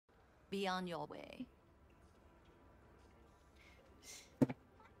Be on your way.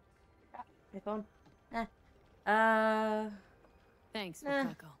 My phone. Eh. Thanks,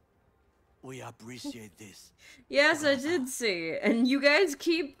 Wakako. We appreciate this. Yes, I did see. And you guys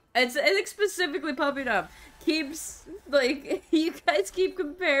keep... I think specifically popping up. Keeps... Like, you guys keep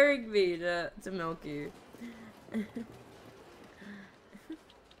comparing me to Milky.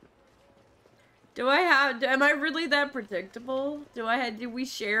 Am I really that predictable? Do we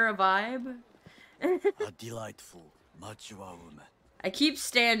share a vibe? A delightful, mature woman. I keep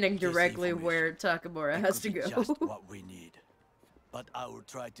standing This directly where Takamura It has could to be go. just what we need. But I will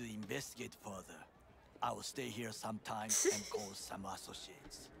try to investigate further. I will stay here sometime and call some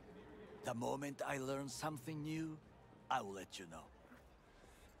associates. The moment I learn something new, I will let you know.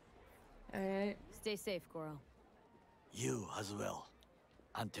 Alright. Stay safe, Goro. You as well.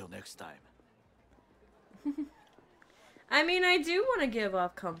 Until next time. I mean, I do want to give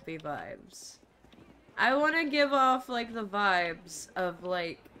off comfy vibes. I want to give off, like, the vibes of,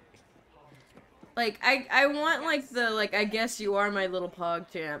 like, I want, like, the, like, I guess you are my little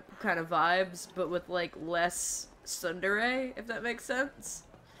PogChamp kind of vibes, but with, like, less tsundere, if that makes sense.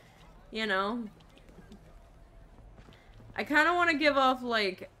 You know? I kind of want to give off,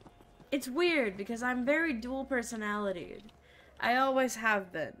 like, it's weird, because I'm very dual personality. I always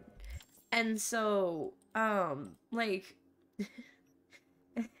have been. And so, like...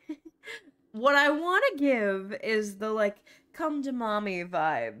 what I want to give is the, like, come to mommy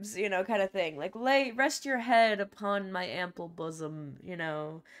vibes, you know, kind of thing. Like, rest your head upon my ample bosom, you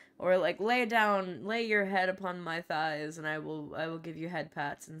know, or, like, lay your head upon my thighs, and I will give you head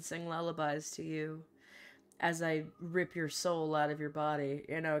pats and sing lullabies to you as I rip your soul out of your body,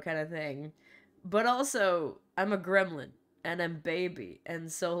 you know, kind of thing. But also, I'm a gremlin, and I'm baby, and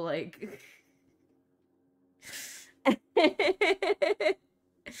so, like...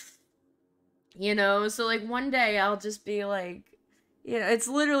 You know, so, like, one day I'll just be, like, you know, it's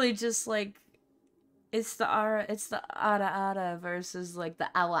literally just, like, it's the ara versus, like, the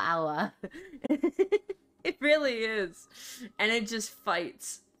awa. It really is. And it just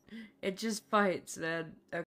fights. It just fights, man.